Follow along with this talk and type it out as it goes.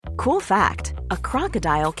Cool fact, a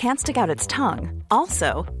crocodile can't stick out its tongue.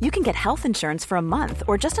 Also, you can get health insurance for a month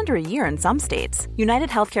or just under a year in some states. United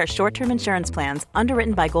Healthcare short-term insurance plans,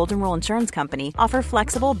 underwritten by Golden Rule Insurance Company, offer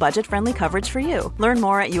flexible, budget-friendly coverage for you. Learn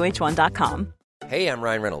more at uh1.com. Hey, I'm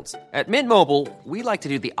Ryan Reynolds. At Mint Mobile, we like to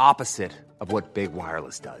do the opposite of what Big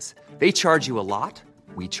Wireless does. They charge you a lot,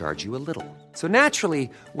 we charge you a little. So naturally,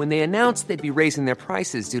 when they announced they'd be raising their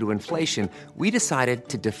prices due to inflation, we decided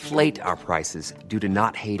to deflate our prices due to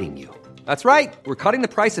not hating you. That's right. We're cutting the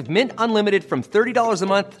price of Mint Unlimited from $30 a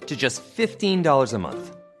month to just $15 a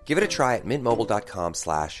month. Give it a try at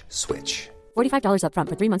mintmobile.com/switch. $45 up front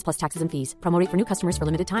for 3 months plus taxes and fees. Promo rate for new customers for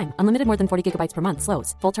limited time. Unlimited more than 40 gigabytes per month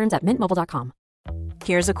slows. Full terms at mintmobile.com.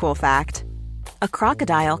 Here's a cool fact. A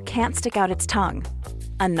crocodile can't stick out its tongue.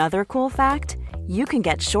 Another cool fact, you can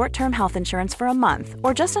get short-term health insurance for a month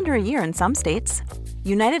or just under a year in some states.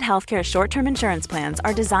 United Healthcare short-term insurance plans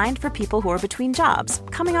are designed for people who are between jobs,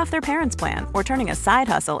 coming off their parents' plan, or turning a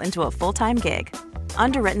side hustle into a full-time gig.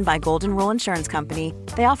 Underwritten by Golden Rule Insurance Company,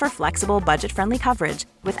 they offer flexible, budget-friendly coverage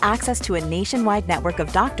with access to a nationwide network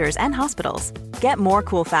of doctors and hospitals. Get more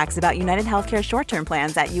cool facts about United Healthcare short-term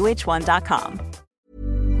plans at uh1.com.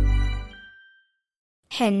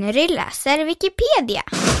 Henry läser Wikipedia.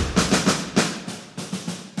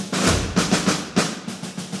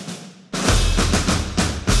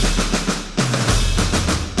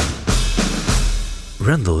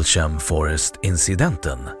 Rendlesham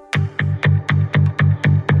Forest-incidenten.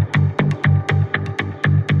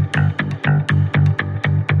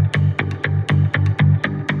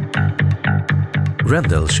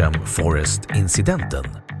 Rendlesham Forest-incidenten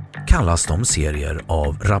kallas de serier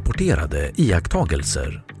av rapporterade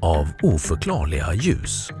iakttagelser av oförklarliga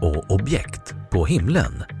ljus och objekt på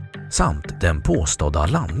himlen samt den påstådda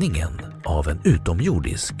landningen av en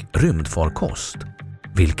utomjordisk rymdfarkost,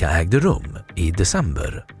 vilka ägde rum i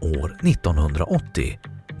december år 1980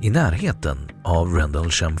 i närheten av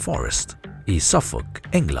Rendlesham Forest i Suffolk,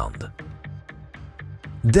 England.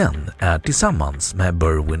 Den är tillsammans med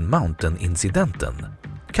Berwyn Mountain-incidenten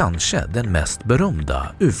kanske den mest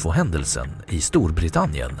berömda UFO-händelsen i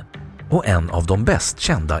Storbritannien och en av de bäst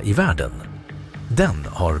kända i världen. Den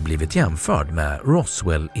har blivit jämförd med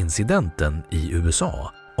Roswell-incidenten i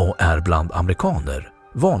USA och är bland amerikaner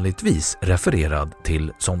vanligtvis refererad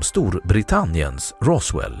till som Storbritanniens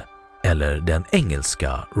Roswell eller den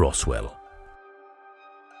engelska Roswell.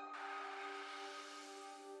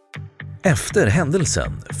 Efter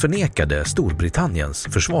händelsen förnekade Storbritanniens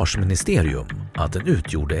försvarsministerium att den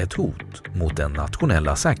utgjorde ett hot mot den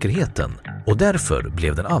nationella säkerheten och därför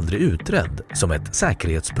blev den aldrig utredd som ett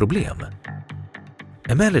säkerhetsproblem.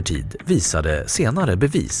 Emellertid visade senare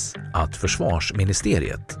bevis att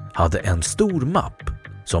försvarsministeriet hade en stor mapp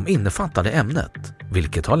som innefattade ämnet,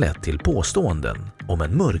 vilket har lett till påståenden om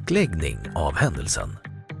en mörkläggning av händelsen.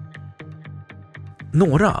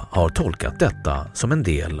 Några har tolkat detta som en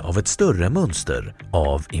del av ett större mönster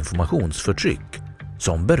av informationsförtryck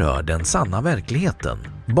som berör den sanna verkligheten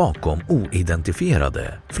bakom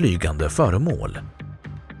oidentifierade flygande föremål.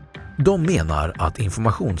 De menar att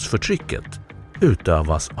informationsförtrycket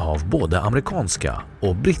utövas av både amerikanska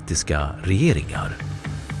och brittiska regeringar.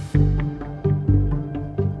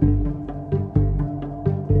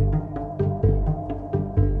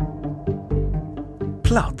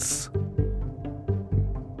 Plats.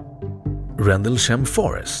 Rendlesham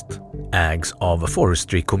Forest ägs av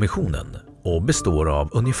Forestry-kommissionen och består av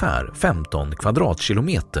ungefär 15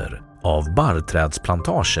 kvadratkilometer av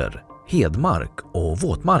barrträdsplantager, hedmark och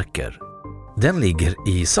våtmarker. Den ligger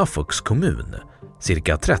i Suffolks kommun,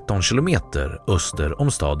 cirka 13 kilometer öster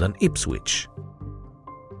om staden Ipswich.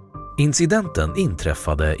 Incidenten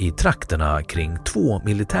inträffade i trakterna kring 2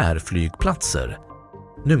 militärflygplatser.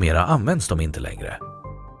 Numera används de inte längre.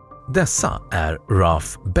 Dessa är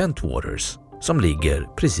Rough Bentwaters, som ligger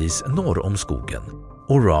precis norr om skogen,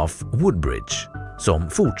 och Rough Woodbridge, som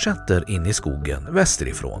fortsätter in i skogen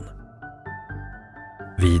västerifrån.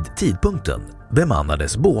 Vid tidpunkten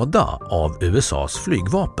bemannades båda av USAs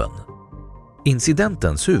flygvapen.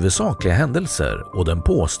 Incidentens huvudsakliga händelser och den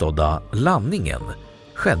påstådda landningen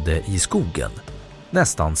skedde i skogen,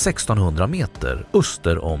 nästan 1600 meter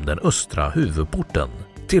öster om den östra huvudporten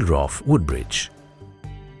till Rough Woodbridge.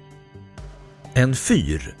 En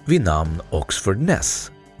fyr vid namn Oxford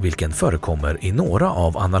Ness, vilken förekommer i några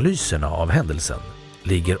av analyserna av händelsen,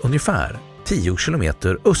 ligger ungefär 10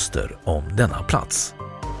 kilometer öster om denna plats.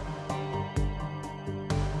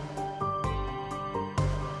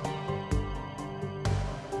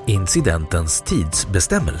 Incidentens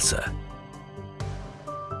tidsbestämmelse.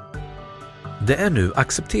 Det är nu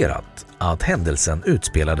accepterat att händelsen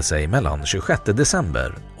utspelade sig mellan 26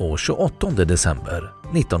 december och 28 december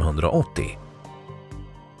 1980.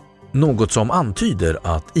 Något som antyder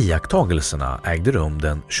att iakttagelserna ägde rum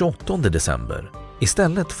den 28 december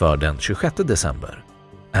istället för den 26 december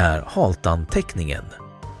är Haltan-teckningen.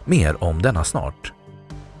 Mer om denna snart.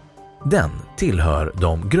 Den tillhör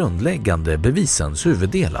de grundläggande bevisens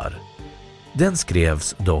huvuddelar. Den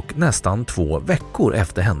skrevs dock nästan 2 veckor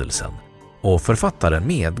efter händelsen och författaren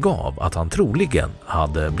medgav att han troligen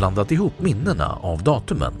hade blandat ihop minnena av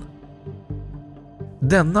datumen.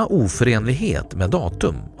 Denna oförenlighet med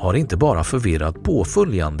datum har inte bara förvirrat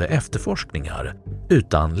påföljande efterforskningar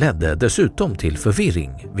utan ledde dessutom till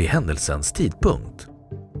förvirring vid händelsens tidpunkt.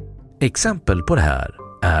 Exempel på det här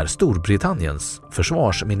är Storbritanniens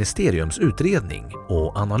försvarsministeriums utredning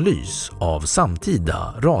och analys av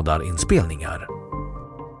samtida radarinspelningar.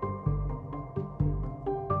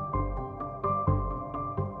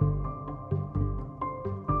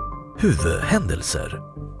 Huvudhändelser.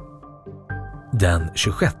 Den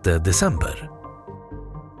 26 december.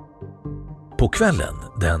 På kvällen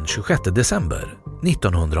den 26 december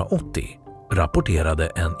 1980 rapporterade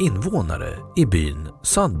en invånare i byn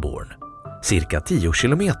Sudbourne, cirka 10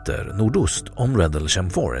 kilometer nordost om Redalsham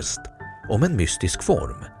Forest, om en mystisk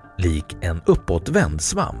form, lik en uppåtvänd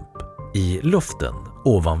svamp, i luften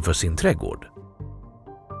ovanför sin trädgård.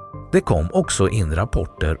 Det kom också in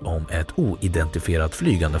rapporter om ett oidentifierat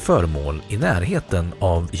flygande föremål i närheten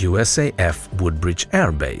av USAF Woodbridge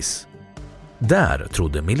Air Base. Där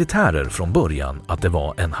trodde militärer från början att det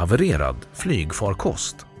var en havererad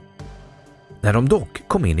flygfarkost. När de dock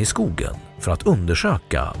kom in i skogen för att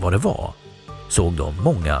undersöka vad det var, såg de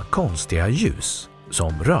många konstiga ljus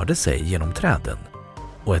som rörde sig genom träden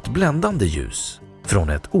och ett bländande ljus från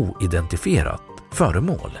ett oidentifierat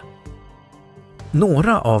föremål.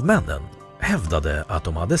 Några av männen hävdade att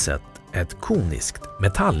de hade sett ett koniskt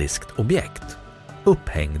metalliskt objekt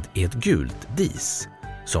upphängd i ett gult dis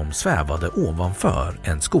som svävade ovanför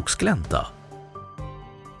en skogsglänta.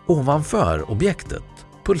 Ovanför objektet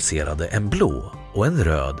pulserade en blå och en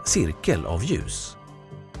röd cirkel av ljus.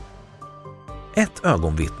 Ett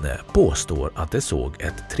ögonvittne påstår att det såg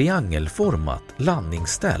ett triangelformat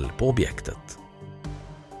landningsställ på objektet.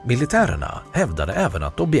 Militärerna hävdade även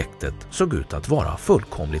att objektet såg ut att vara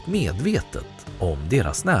fullkomligt medvetet om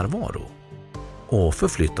deras närvaro och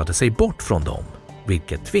förflyttade sig bort från dem,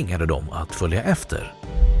 vilket tvingade dem att följa efter.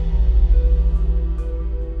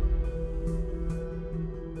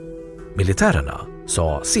 Militärerna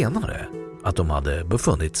sa senare att de hade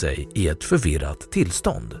befunnit sig i ett förvirrat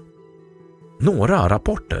tillstånd. Några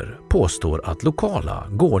rapporter påstår att lokala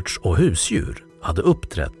gårds- och husdjur hade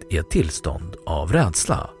uppträtt i ett tillstånd av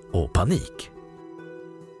rädsla och panik.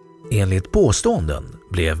 Enligt påståenden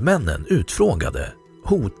blev männen utfrågade,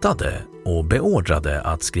 hotade och beordrade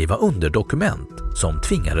att skriva under dokument som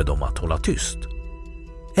tvingade dem att hålla tyst.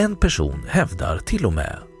 En person hävdar till och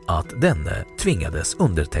med att denne tvingades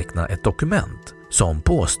underteckna ett dokument som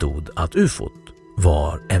påstod att UFOt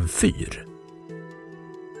var en fyr.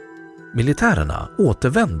 Militärerna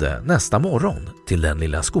återvände nästa morgon till den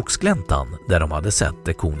lilla skogsgläntan där de hade sett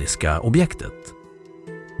det koniska objektet.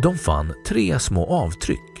 De fann 3 små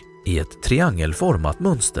avtryck i ett triangelformat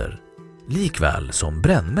mönster, likväl som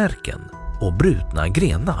brännmärken och brutna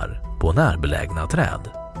grenar på närbelägna träd.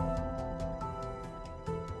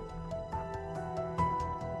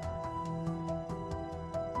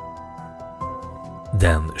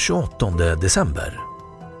 Den 28 december.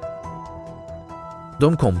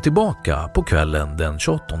 De kom tillbaka på kvällen den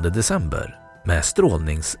 28 december med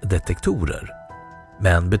strålningsdetektorer,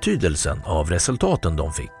 men betydelsen av resultaten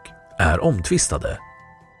de fick är omtvistade.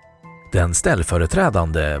 Den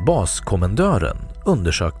ställföreträdande baskommendören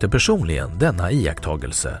undersökte personligen denna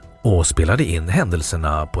iakttagelse och spelade in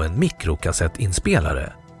händelserna på en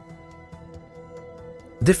mikrokassettinspelare.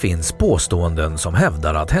 Det finns påståenden som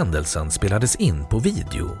hävdar att händelsen spelades in på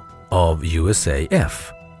video av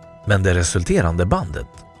USAF, men det resulterande bandet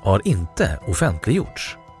har inte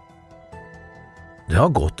offentliggjorts. Det har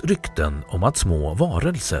gått rykten om att små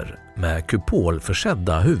varelser med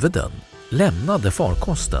kupolförsedda huvuden lämnade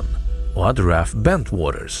farkosten och att Ralph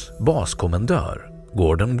Bentwaters baskommendör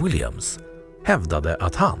Gordon Williams hävdade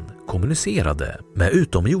att han kommunicerade med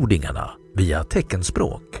utomjordingarna via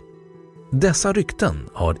teckenspråk. Dessa rykten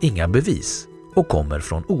har inga bevis och kommer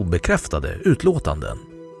från obekräftade utlåtanden.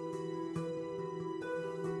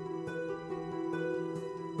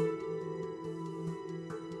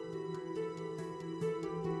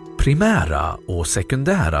 Primära och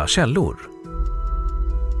sekundära källor.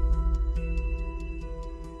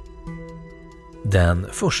 Den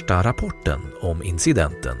första rapporten om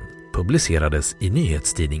incidenten publicerades i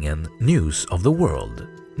nyhetstidningen News of the World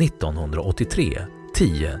 1983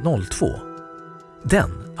 10/02.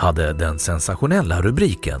 Den hade den sensationella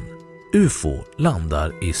rubriken UFO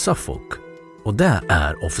landar i Suffolk, och det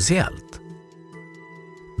är officiellt.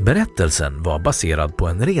 Berättelsen var baserad på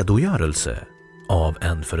en redogörelse av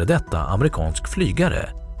en före detta amerikansk flygare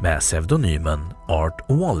med pseudonymen Art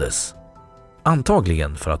Wallace,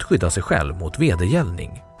 antagligen för att skydda sig själv mot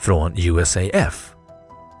vedergällning från USAF.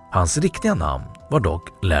 Hans riktiga namn var dock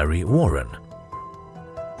Larry Warren.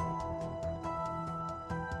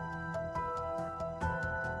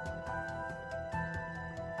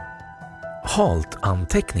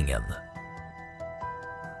 HALT-anteckningen.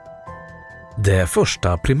 Det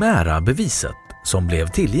första primära beviset som blev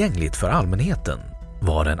tillgängligt för allmänheten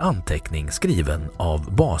var en anteckning skriven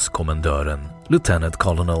av baskommendören Lieutenant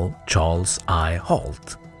Colonel Charles I.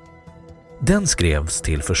 Halt. Den skrevs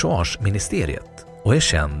till försvarsministeriet och är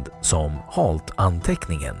känd som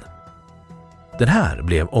HALT-anteckningen. Den här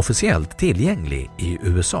blev officiellt tillgänglig i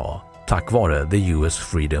USA tack vare the US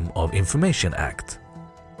Freedom of Information Act.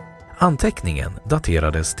 Anteckningen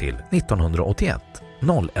daterades till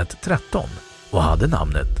 1981-01-13 och hade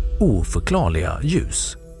namnet Oförklarliga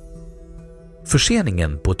ljus.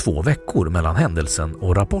 Förseningen på 2 veckor mellan händelsen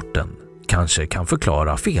och rapporten kanske kan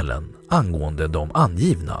förklara felen angående de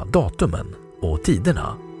angivna datumen och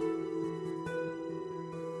tiderna.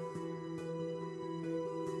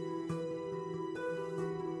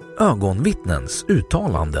 Ögonvittnens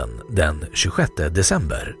uttalanden den 26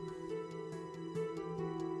 december.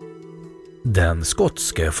 Den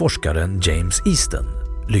skotske forskaren James Easton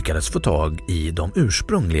lyckades få tag i de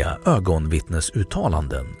ursprungliga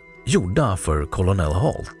ögonvittnesuttalanden gjorda för Colonel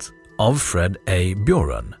Halt av Fred A.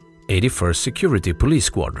 Buren, 81st Security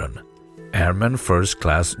Police Squadron, Airman First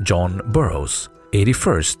Class John Burroughs,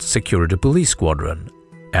 81st Security Police Squadron,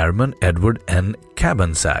 Airman Edward N.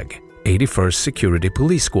 Cabansag, 81st Security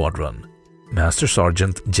Police Squadron, Master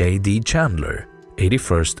Sergeant J.D. Chandler,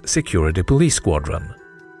 81st Security Police Squadron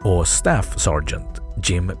och Staff Sergeant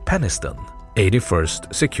Jim Peniston,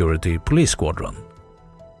 81st Security Police Squadron.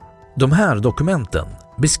 De här dokumenten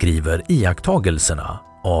beskriver iakttagelserna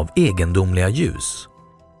av egendomliga ljus.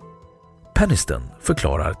 Peniston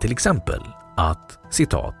förklarar till exempel att,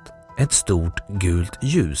 citat, ett stort gult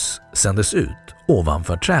ljus sändes ut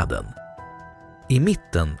ovanför träden. I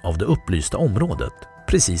mitten av det upplysta området,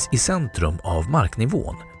 precis i centrum av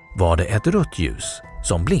marknivån, var det ett rött ljus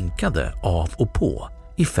som blinkade av och på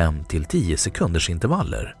i 5-10 sekunders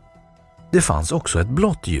intervaller. Det fanns också ett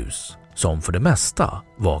blått ljus som för det mesta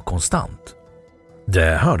var konstant.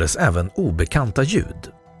 Det hördes även obekanta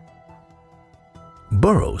ljud.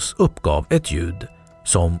 Burroughs uppgav ett ljud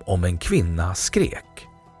som om en kvinna skrek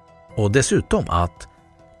och dessutom att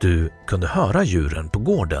du kunde höra djuren på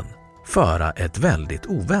gården föra ett väldigt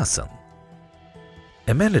oväsen.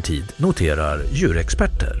 Emellertid noterar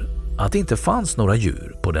djurexperter att det inte fanns några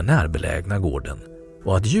djur på den närbelägna gården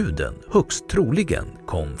och att ljuden högst troligen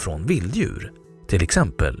kom från vilddjur, till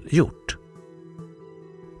exempel hjort.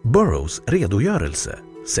 Burroughs redogörelse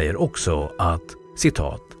säger också att,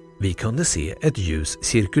 citat, vi kunde se ett ljus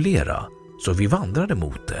cirkulera så vi vandrade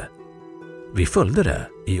mot det. Vi följde det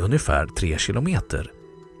i ungefär 3 kilometer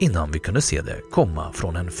innan vi kunde se det komma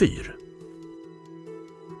från en fyr.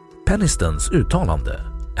 Penistons uttalande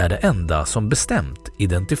är det enda som bestämt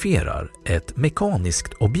identifierar ett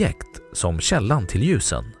mekaniskt objekt som källan till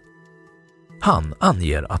ljusen. Han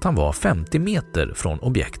anger att han var 50 meter från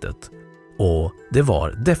objektet och det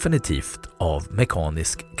var definitivt av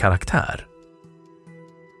mekanisk karaktär.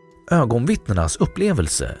 Ögonvittnenas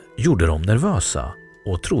upplevelse gjorde dem nervösa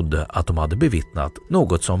och trodde att de hade bevittnat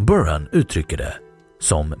något som Buren uttrycker det,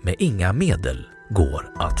 som med inga medel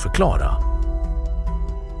går att förklara.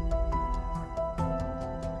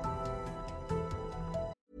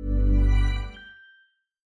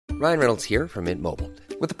 Ryan Reynolds here from Mint Mobile.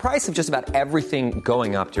 With the price of just about everything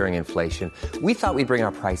going up during inflation, we thought we'd bring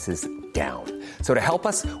our prices down. So to help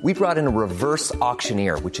us, we brought in a reverse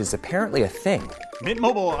auctioneer, which is apparently a thing. Mint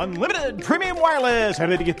Mobile Unlimited Premium Wireless. How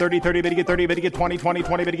to get 30, 30, bit to get 30, bit to get 20, 20,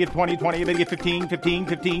 20, bit to get 20, 20, bit to get 15, 15,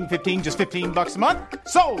 15, 15, just $15 a month?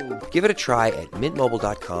 Sold! Give it a try at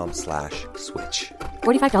mintmobile.com/switch.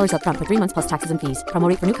 $45 up front for 3 months plus taxes and fees. Promo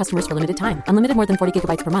rate for new customers for limited time. Unlimited more than 40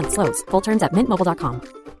 gigabytes per month. Slows full terms at mintmobile.com.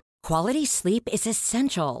 Quality sleep is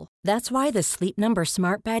essential. That's why the Sleep Number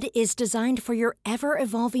Smart Bed is designed for your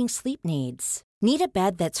ever-evolving sleep needs. Need a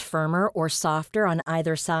bed that's firmer or softer on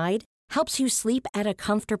either side? Helps you sleep at a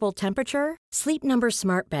comfortable temperature? Sleep Number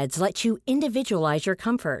Smart Beds let you individualize your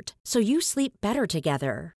comfort so you sleep better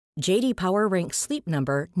together. JD Power ranks Sleep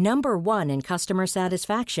Number number 1 in customer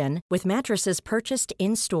satisfaction with mattresses purchased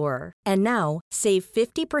in-store. And now, save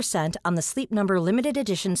 50% on the Sleep Number Limited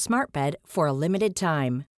Edition Smart Bed for a limited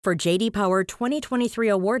time. For JD Power 2023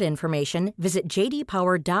 award information, visit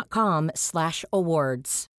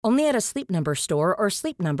jdpower.com/awards. Only at a Sleep Number store or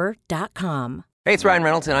sleepnumber.com. Hey, it's Ryan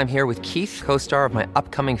Reynolds, and I'm here with Keith, co-star of my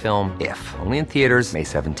upcoming film, If, only in theaters May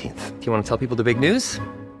 17th. Do you want to tell people the big news?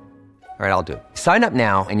 All right, I'll do it. Sign up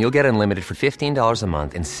now and you'll get unlimited for $15 a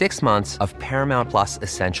month and 6 months of Paramount Plus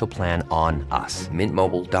Essential Plan on us.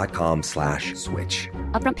 MintMobile.com/switch.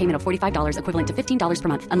 Upfront payment of $45 equivalent to $15 per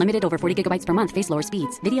month. Unlimited over 40 gigabytes per month. Face lower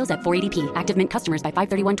speeds. Videos at 480p. Active Mint customers by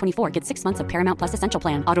 531.24 get 6 months of Paramount Plus Essential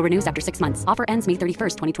Plan. Auto renews after 6 months. Offer ends May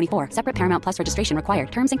 31st, 2024. Separate Paramount Plus registration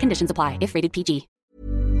required. Terms and conditions apply if rated PG.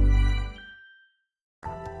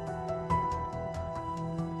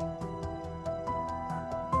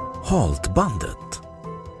 Haltbandet.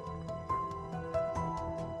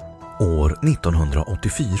 År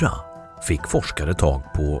 1984 fick forskare tag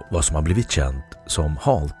på vad som har blivit känt som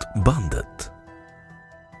Haltbandet.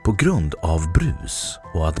 På grund av brus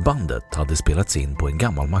och att bandet hade spelats in på en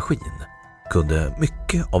gammal maskin kunde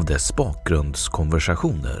mycket av dess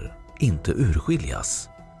bakgrundskonversationer inte urskiljas.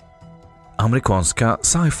 Amerikanska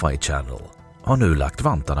Sci-Fi Channel har nu lagt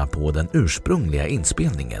vantarna på den ursprungliga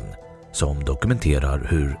inspelningen som dokumenterar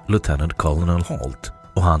hur Lieutenant Colonel Halt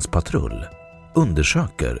och hans patrull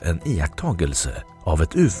undersöker en iakttagelse av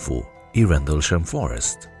ett UFO i Rendlesham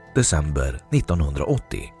Forest, december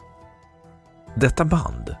 1980. Detta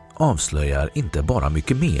band avslöjar inte bara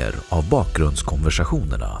mycket mer av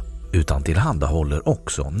bakgrundskonversationerna utan tillhandahåller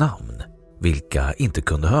också namn, vilka inte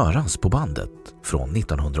kunde höras på bandet från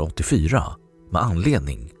 1984 med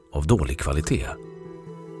anledning av dålig kvalitet.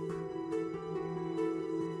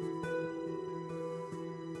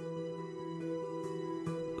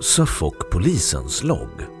 Suffolk-polisens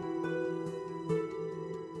logg.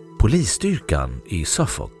 Polisstyrkan i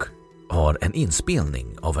Suffolk har en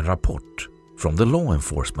inspelning av en rapport från The Law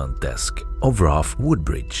Enforcement Desk of Ralph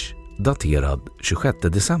Woodbridge daterad 26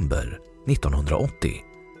 december 1980.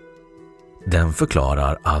 Den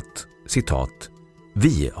förklarar att, citat,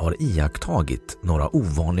 "Vi har iakttagit några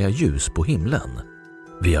ovanliga ljus på himlen.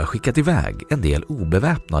 Vi har skickat iväg en del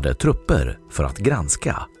obeväpnade trupper för att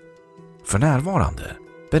granska. För närvarande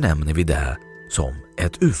benämner vi det som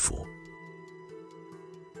ett UFO."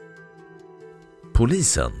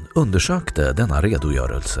 Polisen undersökte denna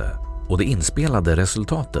redogörelse och det inspelade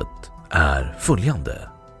resultatet är följande.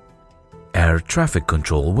 Air Traffic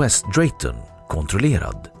Control West Drayton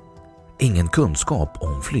kontrollerad. Ingen kunskap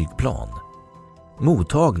om flygplan.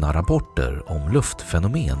 Mottagna rapporter om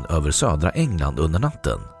luftfenomen över södra England under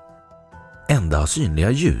natten. Enda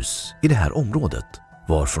synliga ljus i det här området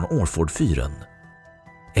var från Orford-fyren.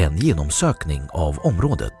 En genomsökning av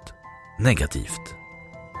området. Negativt.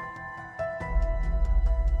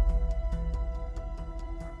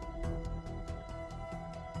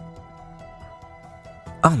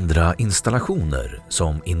 Andra installationer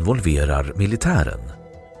som involverar militären.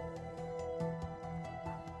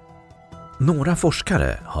 Några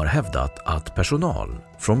forskare har hävdat att personal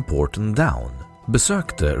från Porton Down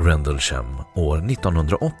besökte Rendlesham år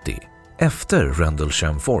 1980 efter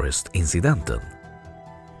Rendlesham Forest-incidenten.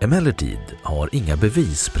 Emellertid har inga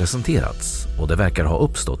bevis presenterats och det verkar ha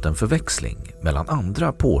uppstått en förväxling mellan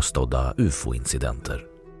andra påstådda UFO-incidenter.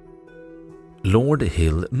 Lord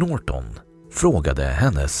Hill Norton frågade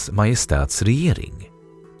hennes majestäts regering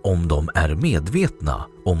om de är medvetna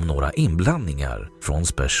om några inblandningar från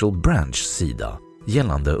Special Branchs sida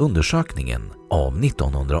gällande undersökningen av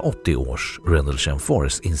 1980 års Rendlesham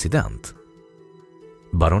Forest-incident.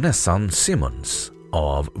 Baronessan Simmons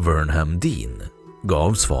av Vernham Dean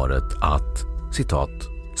gav svaret att, citat,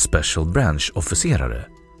 Special Branch-officerare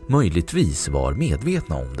möjligtvis var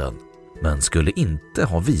medvetna om den men skulle inte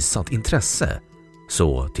ha visat intresse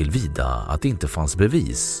så tillvida att det inte fanns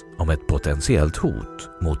bevis om ett potentiellt hot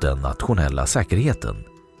mot den nationella säkerheten.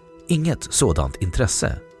 Inget sådant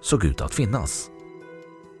intresse såg ut att finnas.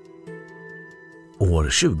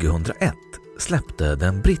 År 2001 släppte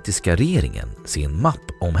den brittiska regeringen sin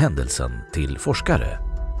mapp om händelsen till forskare.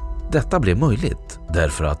 Detta blev möjligt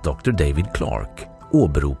därför att Dr. David Clark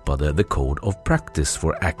åberopade The Code of Practice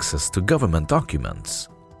for Access to Government Documents,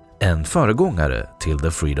 en föregångare till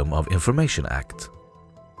The Freedom of Information Act.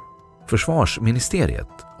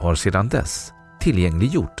 Försvarsministeriet har sedan dess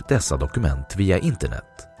tillgängliggjort dessa dokument via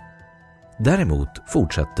internet. Däremot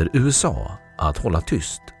fortsätter USA att hålla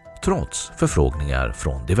tyst trots förfrågningar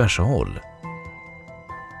från diverse håll.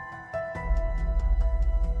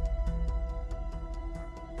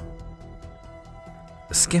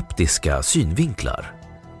 skeptiska synvinklar.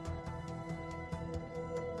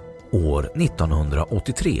 År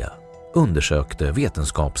 1983 undersökte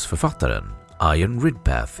vetenskapsförfattaren Ian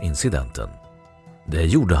Ridpath-incidenten. Det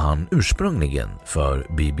gjorde han ursprungligen för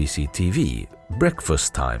BBC TV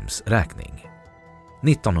Breakfast Times räkning.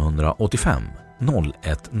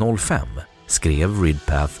 1985-01-05 skrev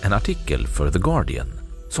Ridpath en artikel för The Guardian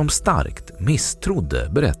som starkt misstrodde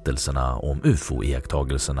berättelserna om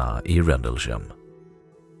UFO-iakttagelserna i Rendlesham.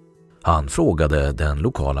 Han frågade den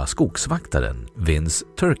lokala skogsvaktaren Vince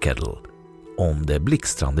Turkettle om det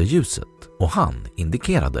blixtrande ljuset och han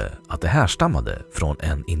indikerade att det härstammade från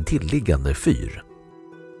en intilliggande fyr.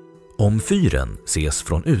 Om fyren ses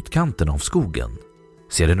från utkanten av skogen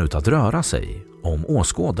ser den ut att röra sig om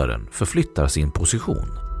åskådaren förflyttar sin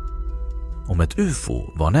position. Om ett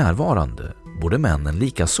UFO var närvarande borde männen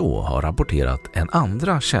likaså ha rapporterat en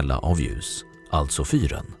andra källa av ljus, alltså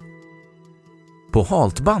fyren. På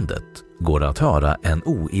haltbandet går det att höra en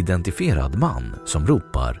oidentifierad man som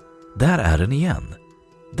ropar "Där är den igen!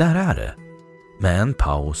 Där är det!" med en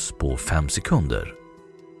paus på 5 sekunder.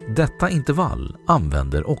 Detta intervall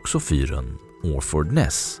använder också fyren Orford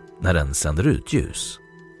Ness när den sänder ut ljus.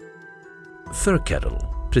 Turkettle,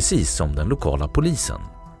 precis som den lokala polisen,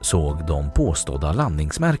 såg de påstådda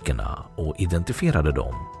landningsmärkena och identifierade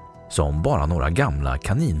dem som bara några gamla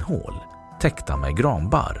kaninhål täckta med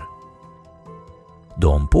granbarr.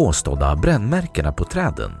 De påstådda brännmärkena på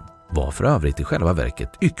träden var för övrigt i själva verket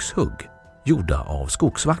yxhugg gjorda av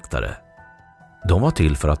skogsvaktare. De var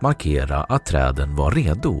till för att markera att träden var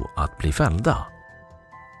redo att bli fällda.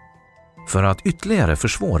 För att ytterligare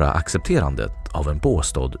försvåra accepterandet av en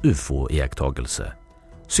påstådd UFO-iakttagelse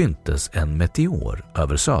syntes en meteor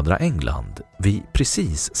över södra England vid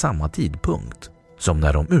precis samma tidpunkt som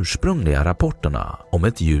när de ursprungliga rapporterna om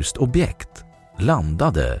ett ljust objekt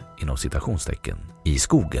landade inom citationstecken i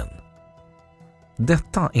skogen.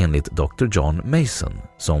 Detta enligt Dr. John Mason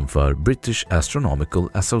som för British Astronomical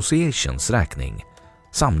Associations räkning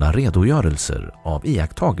samlar redogörelser av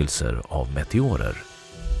iakttagelser av meteorer.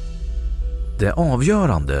 Det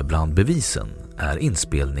avgörande bland bevisen är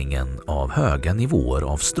inspelningen av höga nivåer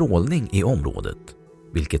av strålning i området,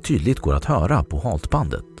 vilket tydligt går att höra på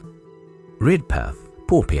haltbandet. Ridpath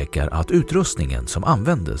påpekar att utrustningen som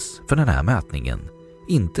användes för den här mätningen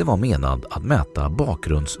inte var menad att mäta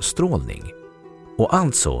bakgrundsstrålning och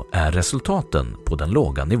alltså är resultaten på den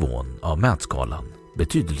låga nivån av mätskalan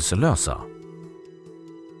betydelselösa.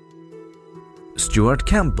 Stuart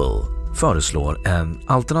Campbell föreslår en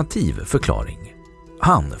alternativ förklaring.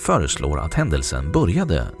 Han föreslår att händelsen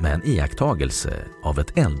började med en iakttagelse av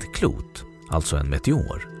ett eldklot, alltså en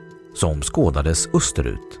meteor, som skådades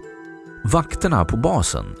österut. Vakterna på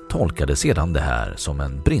basen tolkade sedan det här som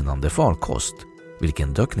en brinnande farkost,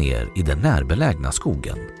 vilken dök ner i den närbelägna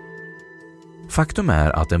skogen. Faktum är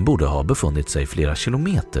att den borde ha befunnit sig flera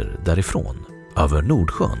kilometer därifrån, över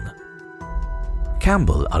Nordsjön.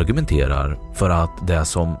 Campbell argumenterar för att det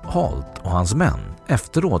som Halt och hans män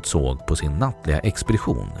efteråt såg på sin nattliga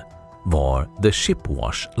expedition var The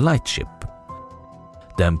Shipwash Lightship.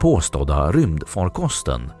 Den påstådda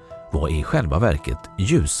rymdfarkosten var i själva verket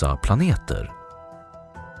ljusa planeter.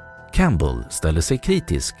 Campbell ställer sig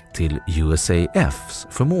kritisk till USAFs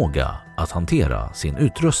förmåga att hantera sin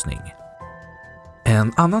utrustning.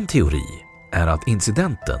 En annan teori är att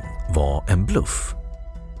incidenten var en bluff.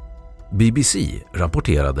 BBC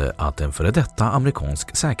rapporterade att en före detta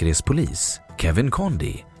amerikansk säkerhetspolis, Kevin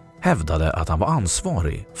Condy, hävdade att han var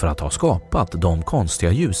ansvarig för att ha skapat de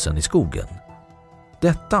konstiga ljusen i skogen.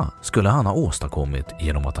 Detta skulle han ha åstadkommit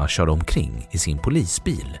genom att han körde omkring i sin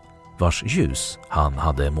polisbil, vars ljus han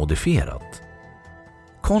hade modifierat.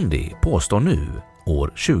 Condy påstår nu, år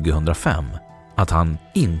 2005, att han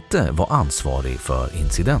inte var ansvarig för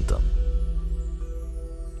incidenten.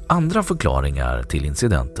 Andra förklaringar till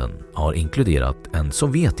incidenten har inkluderat en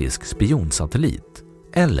sovjetisk spionsatellit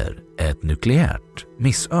eller ett nukleärt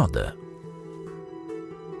missöde.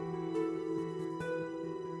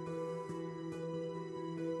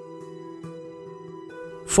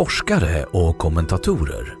 Forskare och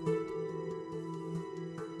kommentatorer.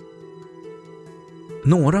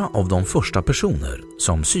 Några av de första personer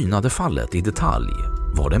som synade fallet i detalj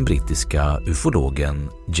var den brittiska ufologen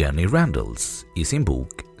Jenny Randles i sin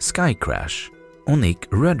bok Sky Crash och Nick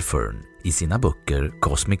Redfern i sina böcker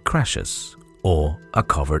Cosmic Crashes och A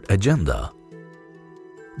Covered Agenda.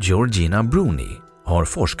 Georgina Bruni har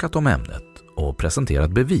forskat om ämnet och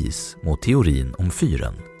presenterat bevis mot teorin om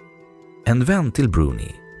fyren. En vän till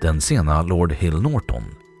Bruni, den sena Lord Hill Norton,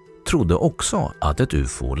 trodde också att ett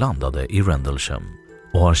UFO landade i Rendlesham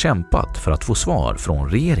och har kämpat för att få svar från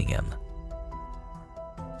regeringen.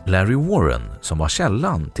 Larry Warren, som var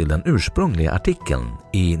källan till den ursprungliga artikeln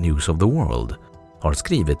i News of the World, har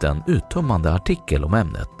skrivit en uttömmande artikel om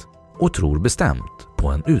ämnet och tror bestämt på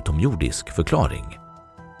en utomjordisk förklaring.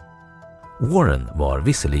 Warren var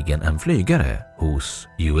visserligen en flygare hos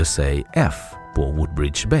USAF på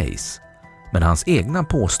Woodbridge Base, men hans egna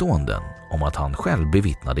påståenden om att han själv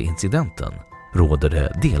bevittnade incidenten råder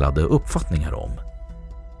det delade uppfattningar om.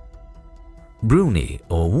 Bruni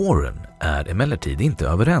och Warren är emellertid inte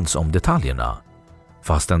överens om detaljerna.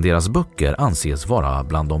 Fastän deras böcker anses vara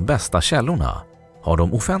bland de bästa källorna har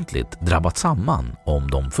de offentligt drabbat samman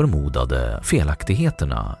om de förmodade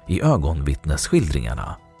felaktigheterna i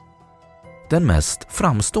ögonvittnesskildringarna. Den mest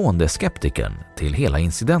framstående skeptikern till hela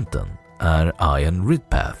incidenten är Ian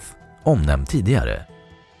Ridpath, omnämnd tidigare.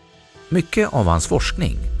 Mycket av hans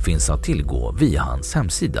forskning finns att tillgå via hans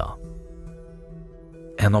hemsida.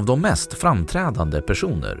 En av de mest framträdande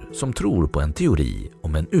personer som tror på en teori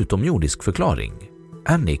om en utomjordisk förklaring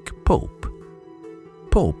är Nick Pope.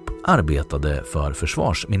 Pope arbetade för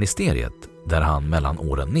försvarsministeriet där han mellan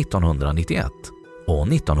åren 1991 och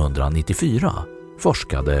 1994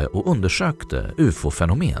 forskade och undersökte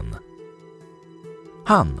UFO-fenomen.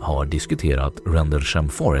 Han har diskuterat Rendlesham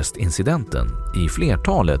Forest-incidenten i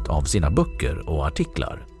flertalet av sina böcker och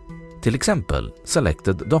artiklar. Till exempel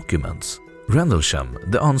Selected Documents, Rendlesham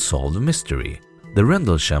The Unsolved Mystery, The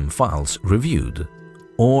Rendlesham Files Reviewed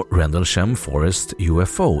och Rendlesham Forest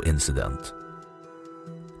UFO Incident.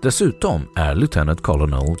 Dessutom är Lieutenant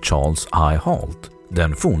Colonel Charles I. Halt,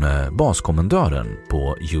 den forne baskommendören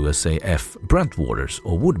på USAF Brentwaters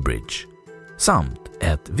och Woodbridge, samt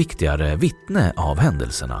ett viktigare vittne av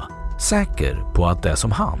händelserna, säker på att det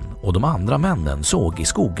som han och de andra männen såg i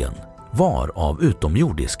skogen var av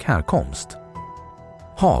utomjordisk härkomst.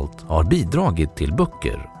 Halt har bidragit till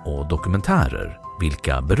böcker och dokumentärer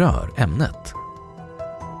vilka berör ämnet.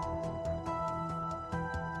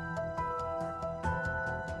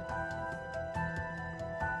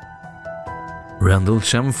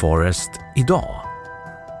 Rendlesham Forest idag.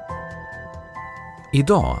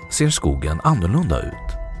 Idag ser skogen annorlunda ut.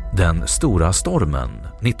 Den stora stormen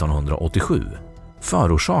 1987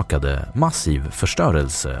 förorsakade massiv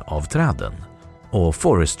förstörelse av träden och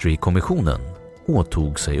Forestry-kommissionen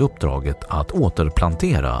åtog sig uppdraget att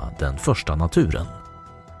återplantera den första naturen.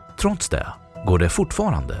 Trots det går det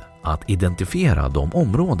fortfarande att identifiera de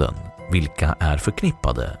områden vilka är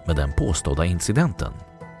förknippade med den påstådda incidenten.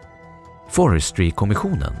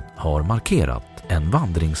 Forestry-kommissionen har markerat en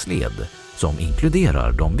vandringsled som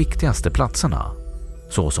inkluderar de viktigaste platserna,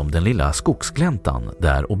 såsom den lilla skogsgläntan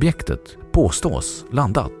där objektet påstås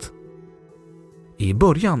landat. I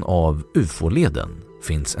början av UFO-leden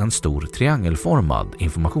finns en stor triangelformad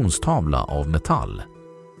informationstavla av metall.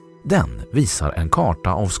 Den visar en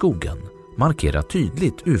karta av skogen, markerar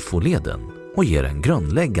tydligt UFO-leden och ger en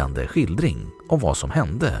grundläggande skildring av vad som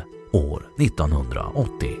hände år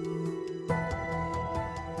 1980.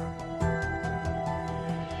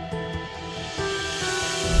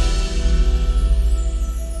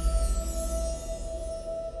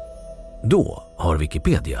 Då har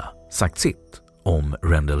Wikipedia sagt sitt om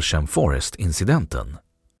Rendlesham Forest-incidenten.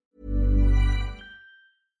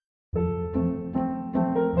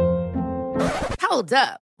 Hold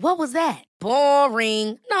up. What was that?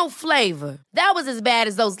 Boring. No flavor. That was as bad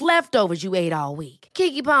as those leftovers you ate all week.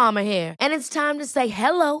 Keke Palmer here, and it's time to say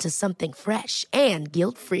hello to something fresh and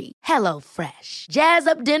guilt-free. Hello Fresh. Jazz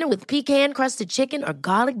up dinner with pecan-crusted chicken or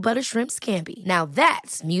garlic butter shrimp scampi. Now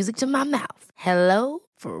that's music to my mouth. Hello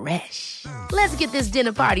Fresh. Let's get this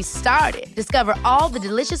dinner party started. Discover all the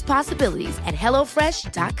delicious possibilities at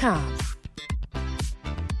HelloFresh.com.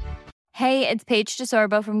 Hey, it's Paige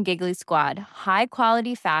DeSorbo from Giggly Squad. High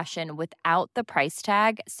quality fashion without the price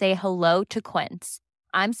tag. Say hello to Quince.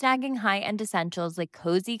 I'm snagging high-end essentials like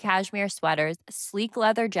cozy cashmere sweaters, sleek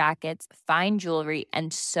leather jackets, fine jewelry,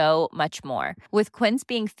 and so much more. With Quince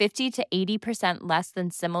being 50 to 80% less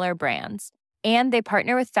than similar brands. And they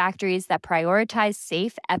partner with factories that prioritize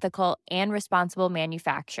safe, ethical, and responsible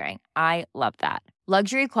manufacturing. I love that.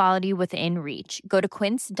 Luxury quality within reach. Go to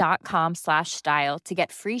quince.com/style to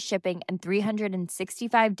get free shipping and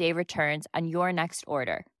 365-day returns on your next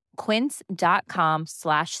order.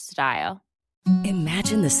 Quince.com/style.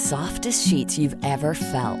 Imagine the softest sheets you've ever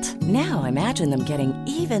felt. Now imagine them getting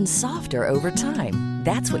even softer over time.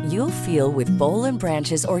 That's what you'll feel with Boll &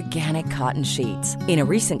 Branch's organic cotton sheets. In a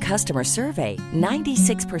recent customer survey,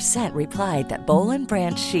 96% replied that Boll &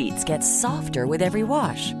 Branch sheets get softer with every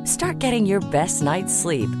wash. Start getting your best night's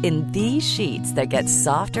sleep in these sheets that get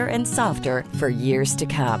softer and softer for years to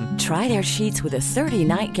come. Try their sheets with a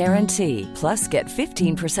 30-night guarantee. Plus, get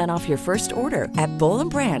 15% off your first order at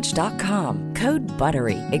bollandbranch.com. Code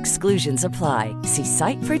BUTTERY. Exclusions apply. See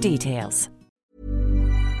site for details.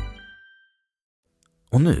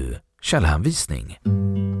 Och nu källhänvisning.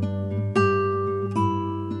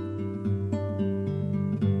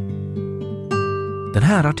 Den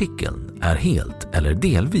här artikeln är helt eller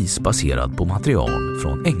delvis baserad på material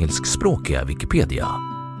från engelskspråkiga Wikipedia.